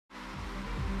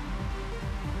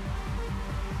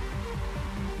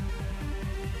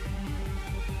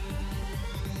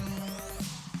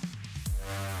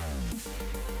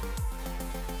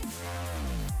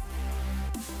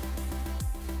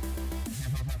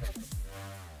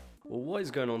Well, what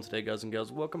is going on today, guys and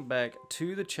girls? Welcome back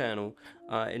to the channel.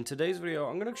 In today's video,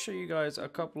 I'm going to show you guys a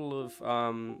couple of,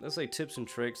 let's say, tips and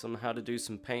tricks on how to do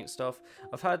some paint stuff.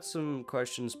 I've had some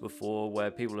questions before where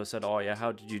people have said, oh yeah,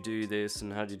 how did you do this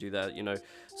and how did you do that? You know,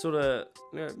 sort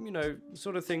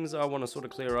of things I want to sort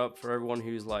of clear up for everyone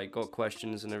who's like got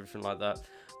questions and everything like that.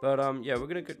 But yeah, we're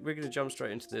gonna jump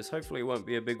straight into this. Hopefully, it won't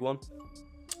be a big one.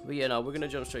 But yeah, no, we're gonna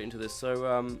jump straight into this.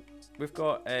 So we've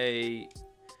got a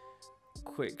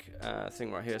quick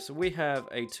thing right here. So we have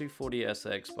a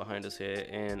 240SX behind us here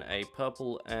in a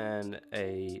purple and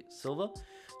a silver.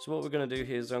 So what we're going to do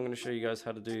here is I'm going to show you guys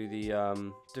how to do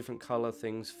the different color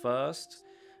things first,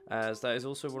 as that is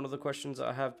also one of the questions that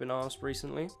I have been asked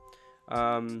recently,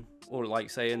 or like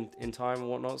say in time and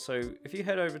whatnot. So if you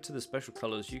head over to the special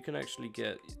colors, you can actually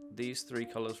get these three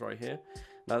colors right here.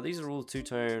 Now these are all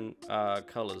two-tone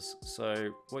colors. So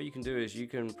what you can do is you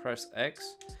can press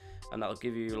X and that'll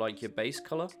give you like your base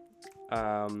color.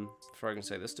 For I can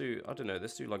say, let's do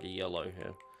like a yellow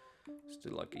here. Let's do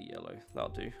like a yellow,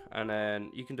 that'll do. And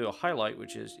then you can do a highlight,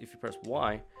 which is if you press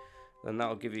Y, then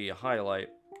that'll give you a highlight.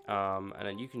 And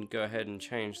then you can go ahead and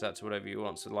change that to whatever you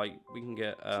want. So like we can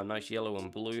get a nice yellow and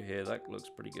blue here, that looks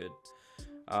pretty good.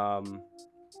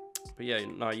 But yeah,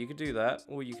 no, you could do that,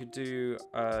 or you could do,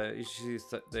 you see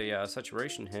the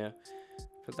saturation here.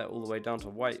 Put that all the way down to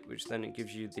white, which then it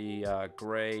gives you the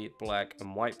gray, black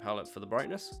and white palette for the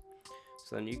brightness.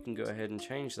 So then you can go ahead and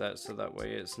change that so that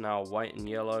way it's now white and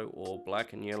yellow or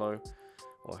black and yellow,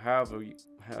 or however you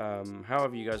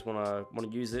guys want to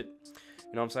use it,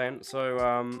 you know what I'm saying? So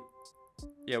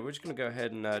yeah, we're just gonna go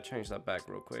ahead and change that back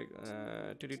real quick.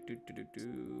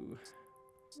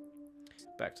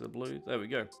 Back to the blue, there we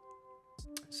go.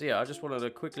 So yeah, I just wanted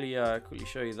to quickly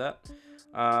show you that.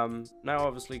 Now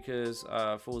obviously, because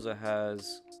Forza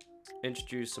has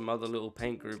introduced some other little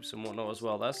paint groups and whatnot as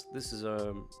well, this is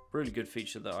a really good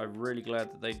feature that I'm really glad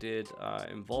that they did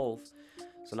involve.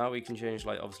 So now we can change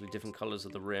like obviously different colors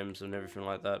of the rims and everything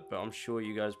like that, but I'm sure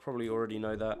you guys probably already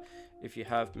know that if you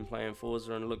have been playing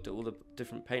Forza and looked at all the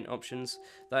different paint options.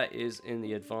 That is in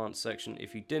the advanced section.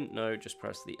 If you didn't know, just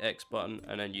press the X button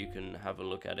and then you can have a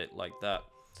look at it like that.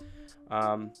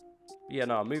 Yeah,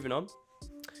 no, moving on.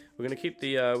 We're gonna keep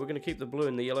the blue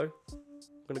and the yellow.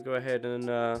 I'm gonna go ahead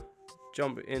and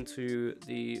jump into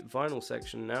the vinyl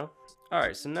section now. All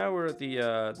right, so now we're at the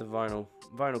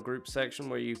vinyl group section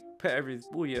where you put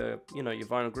all your your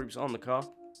vinyl groups on the car.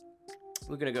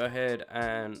 We're gonna go ahead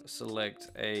and select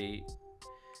a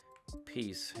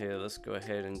piece here. Let's go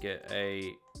ahead and get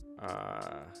a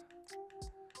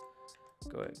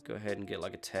go ahead and get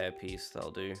like a tear piece.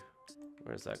 That'll do.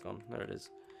 Where's that gone? There it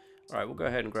is. Alright, we'll go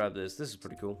ahead and grab this. This is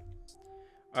pretty cool.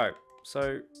 Alright,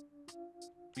 so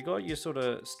you got your sort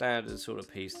of standard sort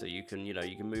of piece that you can, you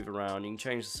can move around, you can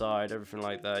change the side, everything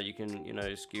like that. You can,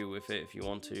 skew with it if you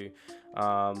want to.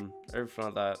 Everything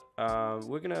like that.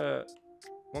 What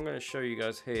I'm gonna show you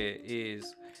guys here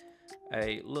is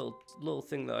a little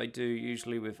thing that I do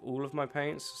usually with all of my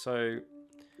paints. So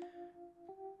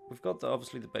we've got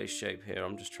obviously the base shape here.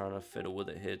 I'm just trying to fiddle with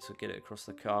it here to get it across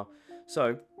the car.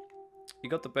 So you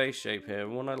got the base shape here,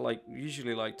 and what I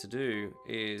usually like to do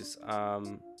is I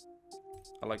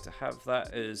like to have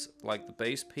that as like the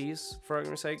base piece, for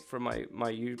argument's sake, for my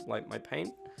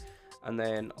paint, and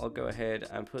then I'll go ahead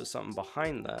and put something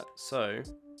behind that. So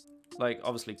like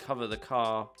obviously cover the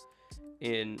car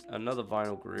in another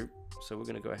vinyl group. So we're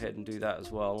going to go ahead and do that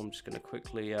as well. I'm just going to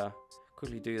quickly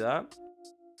do that.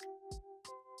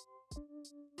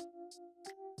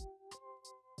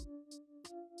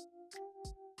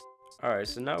 Alright,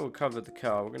 so now we've covered the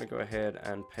car, we're going to go ahead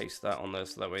and paste that on there,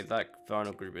 so that way that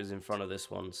vinyl group is in front of this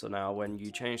one. So now when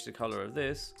you change the color of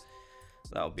this,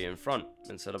 that'll be in front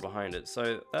instead of behind it.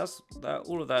 So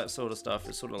all of that sort of stuff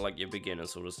is sort of like your beginner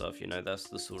sort of stuff, that's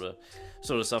the sort of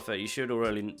stuff that you should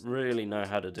already really know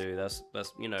how to do. That's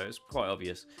it's quite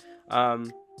obvious.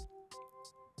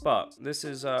 But this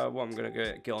is what I'm going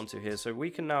to get onto here. So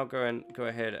we can now go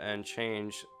ahead and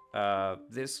change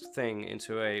this thing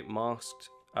into a masked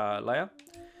layer.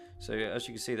 So as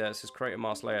you can see there, it says create a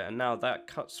mask layer, and now that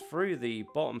cuts through the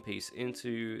bottom piece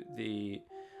into the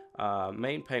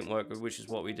main paintwork, which is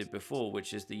what we did before,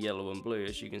 which is the yellow and blue.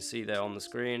 As you can see there on the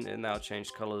screen, it now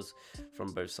changed colors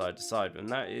from both side to side, and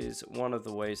that is one of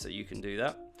the ways that you can do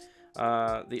that.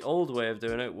 The old way of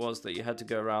doing it was that you had to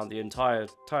go around the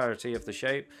entirety of the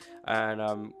shape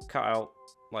and cut out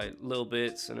like little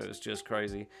bits, and it was just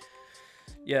crazy.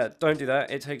 Yeah, don't do that.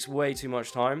 It takes way too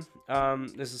much time.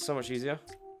 This is so much easier.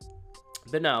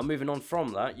 But now, moving on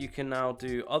from that, you can now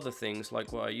do other things.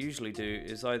 Like what I usually do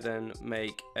is I then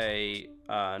make a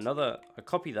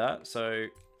copy that. So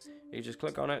You just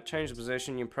click on it, change the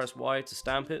position, you press Y to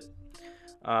stamp it.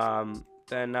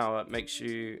 Then now it makes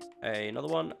you another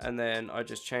one, and then I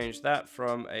just changed that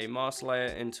from a mask layer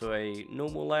into a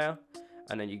normal layer,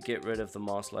 and then you get rid of the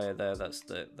mask layer there. That's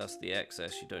the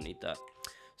excess, you don't need that.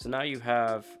 So now you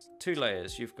have two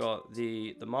layers. You've got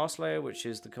the mask layer, which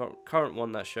is the current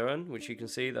one that's showing, which you can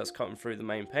see that's cutting through the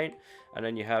main paint, and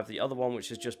then you have the other one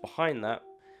which is just behind that,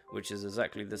 which is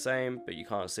exactly the same, but you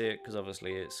can't see it because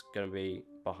obviously it's going to be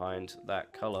behind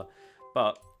that color.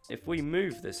 But if we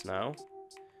move this now,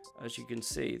 as you can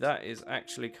see, that is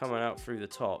actually coming out through the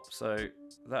top. So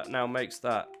that now makes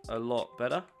that a lot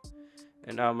better.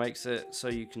 It now makes it so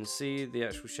you can see the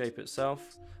actual shape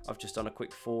itself. I've just done a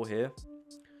quick 4 here,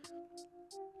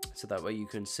 so that way you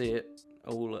can see it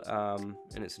all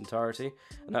in its entirety.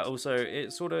 And that also,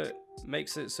 it sort of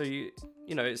makes it so you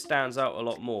know, it stands out a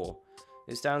lot more.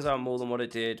 It stands out more than what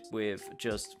it did with,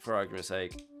 just for argument's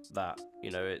sake, that,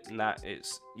 you know,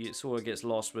 it sort of gets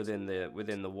lost within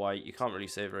the white. You can't really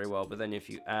see it very well. But then if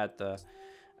you add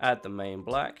the main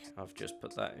black, I've just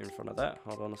put that in front of that.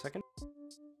 Hold on a second.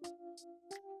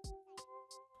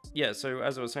 Yeah, so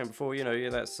as I was saying before, you know, yeah,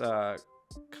 that's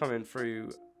coming through,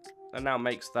 and now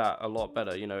makes that a lot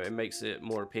better. You know, it makes it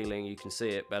more appealing. You can see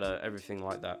it better, everything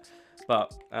like that.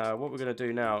 But what we're going to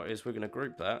do now is we're going to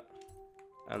group that.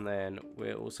 And then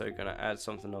we're also going to add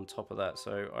something on top of that.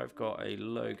 So I've got a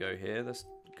logo here. Let's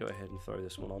go ahead and throw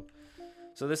this one on.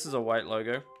 So this is a white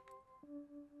logo.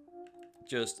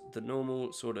 Just the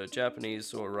normal sort of Japanese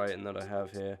sort of writing that I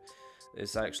have here.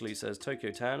 This actually says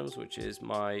Tokyo Tandems, which is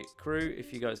my crew,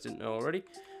 if you guys didn't know already.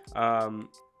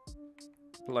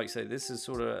 Like I say, this is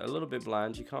sort of a little bit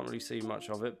bland. You can't really see much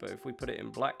of it. But if we put it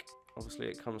in black, obviously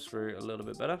it comes through a little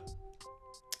bit better.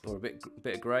 Or a bit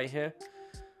of grey here.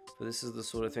 But this is the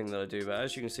sort of thing that I do. But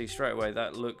as you can see straight away,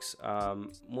 that looks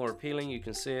more appealing. You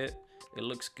can see it. It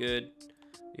looks good.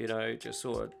 You know, just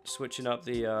sort of switching up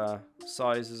the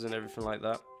sizes and everything like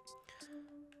that.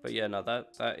 But yeah, no,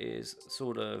 that is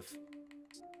sort of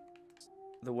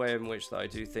the way in which that I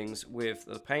do things with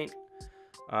the paint.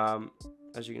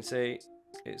 As you can see,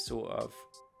 it sort of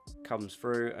comes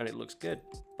through and it looks good.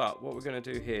 But what we're going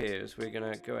to do here is we're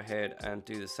going to go ahead and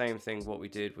do the same thing what we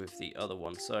did with the other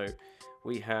one. So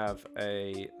we have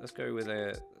let's go with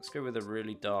a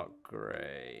really dark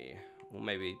gray, or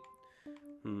maybe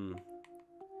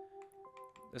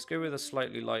let's go with a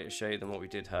slightly lighter shade than what we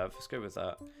did have. Let's go with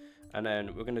that, and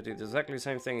then we're going to do exactly the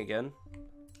same thing again.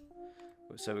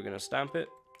 So we're going to stamp it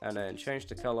and then change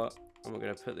the color, and we're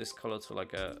going to put this color to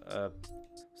like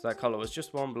so that color was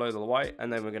just one below the white,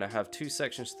 and then we're going to have 2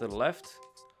 sections to the left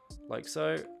like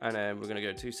so, and then we're going to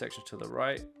go 2 sections to the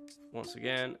right once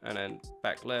again, and then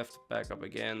back left, back up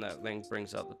again. That then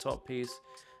brings out the top piece,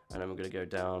 and then we're going to go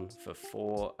down for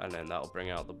 4, and then that'll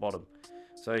bring out the bottom.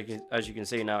 So as you can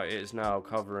see now, it is now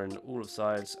covering all of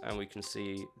sides, and we can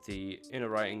see the inner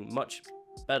writing much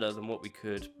better than what we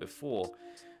could before,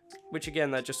 which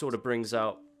again, that just sort of brings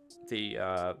out the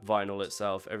vinyl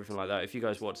itself, everything like that. If you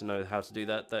guys want to know how to do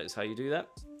that, that is how you do that.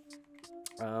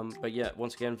 But yeah,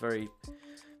 once again,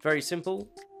 very simple.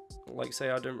 Like I say,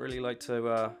 I don't really like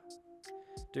to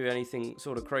do anything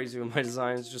sort of crazy with my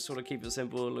designs. Just sort of keep it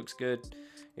simple. It looks good,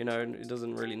 you know, and it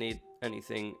doesn't really need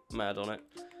anything mad on it.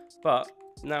 But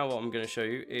now what I'm going to show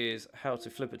you is how to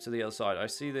flip it to the other side. I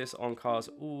see this on cars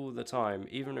all the time,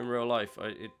 even in real life.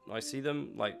 I see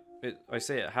them, like, I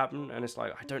see it happen, and it's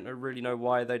like, I don't really know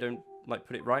why they don't like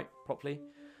put it right properly.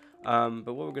 But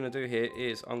what we're going to do here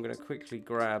is I'm going to quickly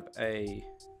grab a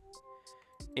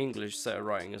English set of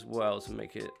writing as well to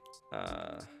make it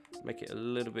a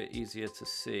little bit easier to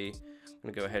see. I'm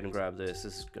going to go ahead and grab this.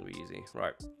 This is going to be easy.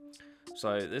 Right.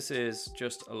 So this is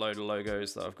just a load of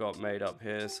logos that I've got made up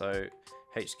here. So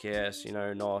HKS, you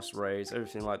know, NOS, Rays,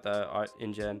 everything like that,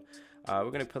 InGen. We're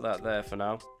going to put that there for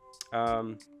now.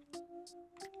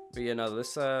 But yeah, no,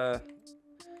 let's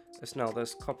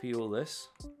copy all this.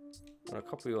 I'm going to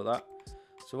copy all that.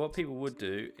 So what people would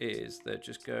do is they'd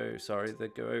just go,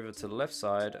 they'd go over to the left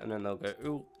side, and then they'll go,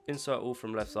 ooh, insert all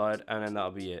from left side, and then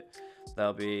that'll be it.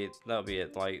 That'll be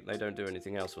it. Like, they don't do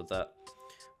anything else with that.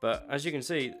 But as you can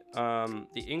see,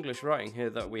 the English writing here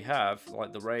that we have,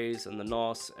 like the Rays and the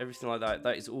NOS, everything like that,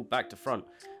 that is all back to front,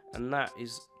 and that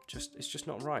is just, it's just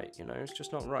not right. You know, it's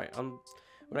just not right.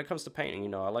 When it comes to painting, you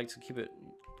know, I like to keep it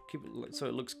so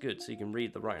it looks good, so you can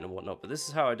read the writing and whatnot. But this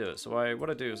is how I do it. So what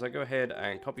I do is I go ahead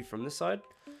and copy from this side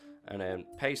and then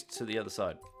paste to the other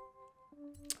side.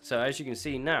 So as you can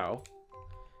see now,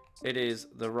 it is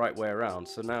the right way around.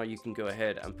 So now you can go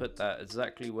ahead and put that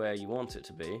exactly where you want it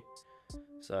to be.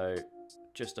 So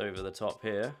just over the top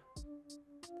here,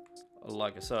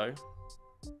 like so.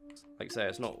 like I say,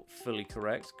 it's not fully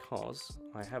correct because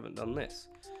I haven't done this.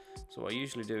 So what I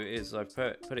usually do is I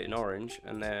put it in orange,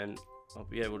 and then I'll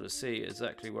be able to see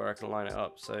exactly where I can line it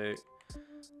up. So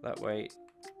that way,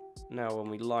 now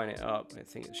when we line it up, I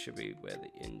think it should be where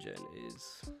the InGen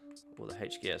is, or the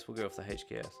HKS. We'll go off the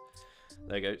HKS.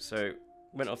 There you go. So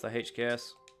went off the HKS.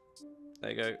 There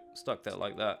you go. Stuck that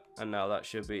like that, and now that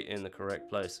should be in the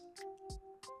correct place.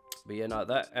 But yeah, no,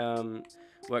 that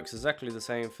works exactly the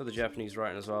same for the Japanese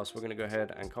writing as well. So we're going to go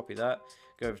ahead and copy that.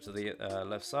 Go over to the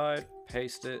left side,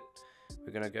 paste it.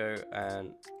 We're going to go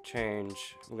and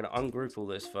change. We're going to ungroup all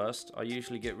this first. I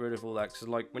usually get rid of all that because,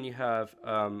 like, when you have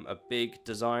a big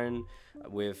design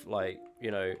with, like,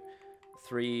 you know,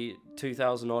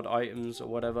 2,000 odd items or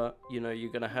whatever, you know,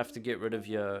 you're going to have to get rid of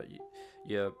your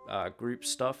group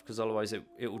stuff, because otherwise it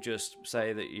will just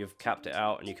say that you've capped it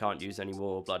out and you can't use any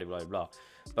more, blah blah blah.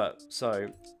 But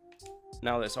so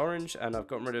now that's orange and I've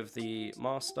gotten rid of the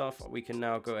mask stuff, we can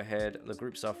now go ahead, the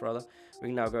group stuff rather, we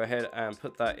can now go ahead and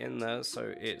put that in there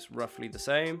so it's roughly the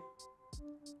same,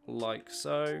 like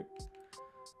so,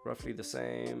 roughly the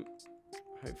same.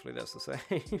 Hopefully that's the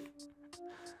same.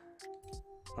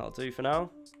 That'll do for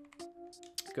now.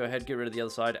 Go ahead, get rid of the other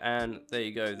side, and there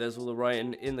you go. There's all the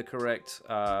writing in the correct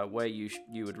way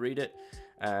you would read it,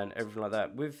 and everything like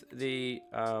that. With the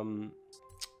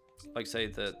like say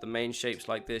the main shapes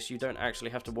like this, you don't actually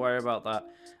have to worry about that,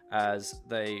 as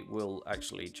they will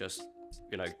actually just,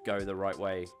 you know, go the right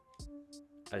way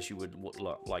as you would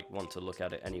want to look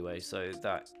at it anyway. So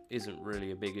that isn't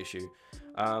really a big issue.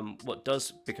 What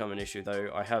does become an issue though,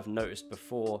 I have noticed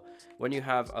before, when you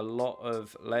have a lot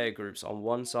of layer groups on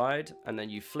one side and then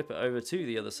you flip it over to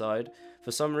the other side,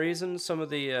 for some reason some of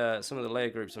the layer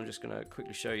groups, I'm just gonna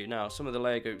quickly show you now, some of the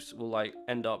layer groups will like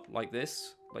end up like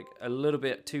this, like a little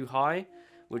bit too high,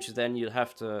 which then you'll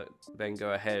have to then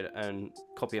go ahead and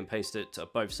copy and paste it to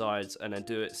both sides and then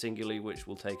do it singularly, which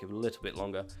will take a little bit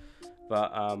longer.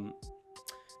 But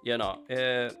yeah,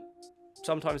 no,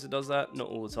 sometimes it does that, not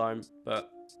all the time,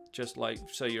 but just like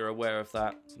so you're aware of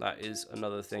that, that is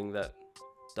another thing that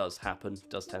does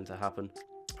tend to happen.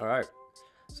 All right,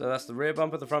 so that's the rear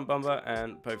bumper, the front bumper,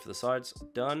 and both of the sides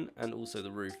done, and also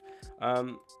the roof.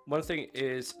 One thing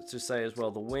is to say as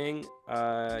well, the wing,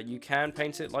 you can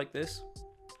paint it like this.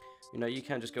 You know, you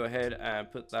can just go ahead and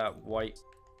put that white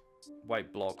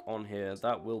block on here,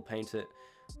 that will paint it.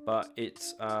 But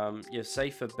it's your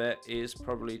safer bet is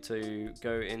probably to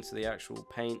go into the actual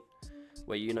paint,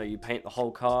 where, you know, you paint the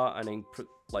whole car and then put,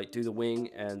 like, do the wing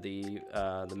and the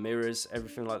mirrors,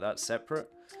 everything like that separate.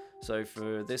 So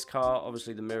for this car,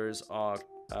 obviously the mirrors are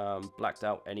blacked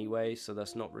out anyway, so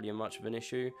that's not really much of an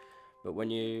issue. But when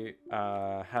you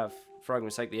have, for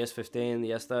argument's sake, the S15,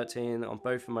 the S13, on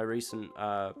both of my recent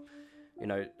you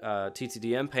know,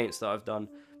 TTDM paints that I've done,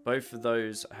 both of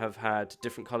those have had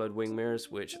different colored wing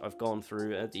mirrors, which I've gone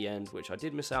through at the end, which I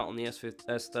did miss out on the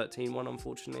S13 one,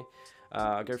 unfortunately.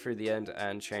 I go through the end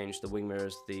and change the wing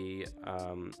mirrors, the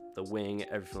wing,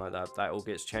 everything like that. That all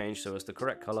gets changed so it's the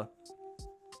correct color,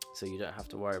 so you don't have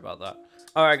to worry about that.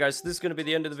 Alright guys, so this is going to be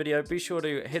the end of the video. Be sure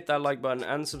to hit that like button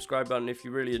and subscribe button if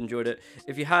you really enjoyed it.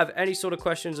 If you have any sort of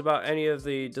questions about any of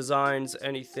the designs,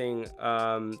 anything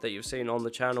that you've seen on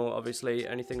the channel, obviously,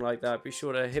 anything like that, be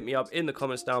sure to hit me up in the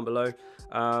comments down below.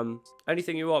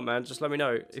 Anything you want, man, just let me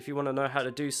know. If you want to know how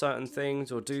to do certain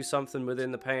things or do something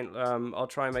within the paint, I'll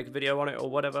try and make a video on it or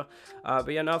whatever. But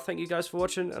yeah, now thank you guys for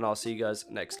watching, and I'll see you guys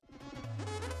next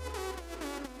time.